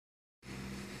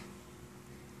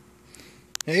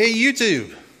Hey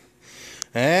YouTube,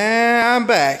 and I'm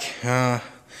back. I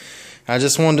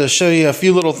just wanted to show you a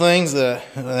few little things that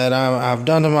I've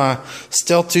done to my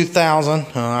Stealth 2000.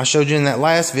 I showed you in that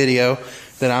last video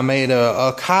that I made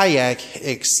a kayak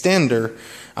extender.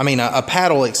 I mean a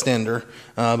paddle extender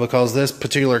because this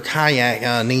particular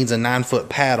kayak needs a 9-foot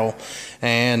paddle,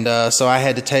 and so I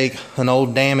had to take an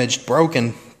old damaged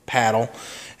broken paddle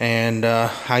and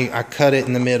I cut it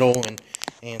in the middle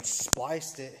and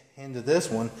spliced it into this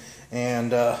one,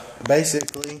 and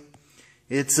basically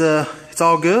it's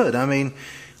all good. I mean,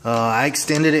 I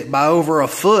extended it by over a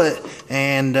foot,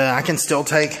 and I can still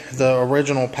take the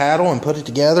original paddle and put it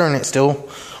together and it still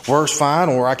works fine,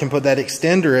 or I can put that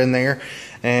extender in there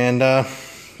and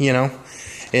you know,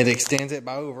 it extends it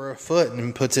by over a foot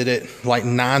and puts it at like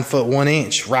 9 foot 1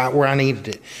 inch, right where I needed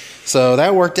it. So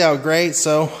that worked out great.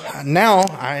 So now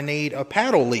I need a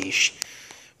paddle leash.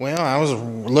 Well, I was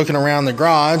looking around the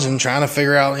garage and trying to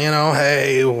figure out, you know,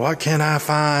 hey, what can I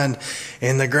find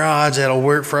in the garage that'll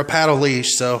work for a paddle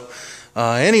leash? So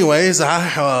anyways,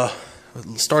 I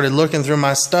started looking through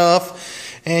my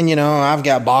stuff, and you know, I've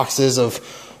got boxes of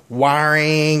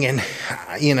wiring and,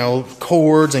 you know,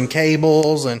 cords and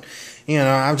cables, and you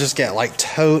know, I've just got like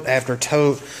tote after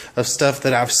tote of stuff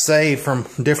that I've saved from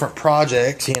different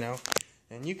projects, you know.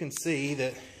 And you can see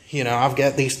that, you know, I've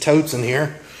got these totes in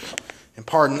here. And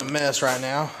pardon the mess right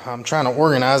now. I'm trying to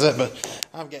organize it, but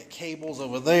I've got cables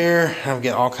over there. I've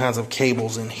got all kinds of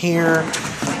cables in here.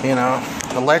 You know,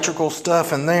 electrical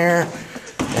stuff in there.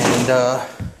 And,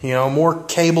 you know, more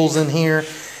cables in here.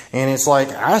 And it's like,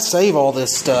 I save all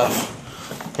this stuff.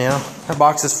 You know, that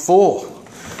box is full.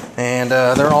 And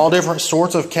they're all different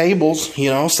sorts of cables. You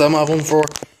know, some of them for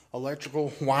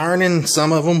electrical wiring, and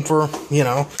some of them for, you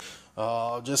know,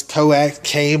 just coax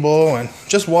cable and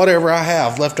just whatever I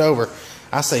have left over.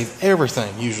 I save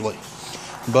everything usually,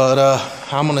 but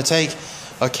I'm gonna take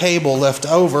a cable left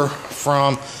over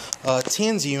from a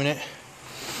TENS unit.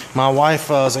 My wife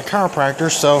is a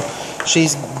chiropractor, so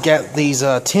she's got these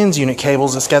TENS unit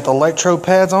cables. It's got the electrode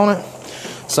pads on it.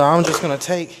 So I'm just gonna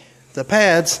take the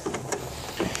pads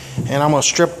and I'm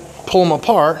gonna pull them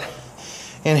apart,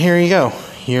 and here you go.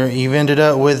 You've ended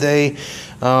up with a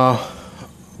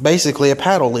basically a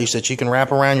paddle leash that you can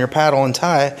wrap around your paddle and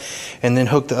tie it, and then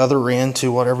hook the other end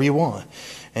to whatever you want.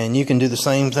 And you can do the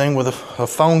same thing with a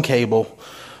phone cable.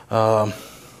 Yeah,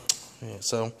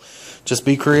 so just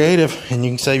be creative and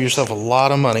you can save yourself a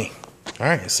lot of money.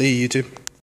 Alright, see you YouTube.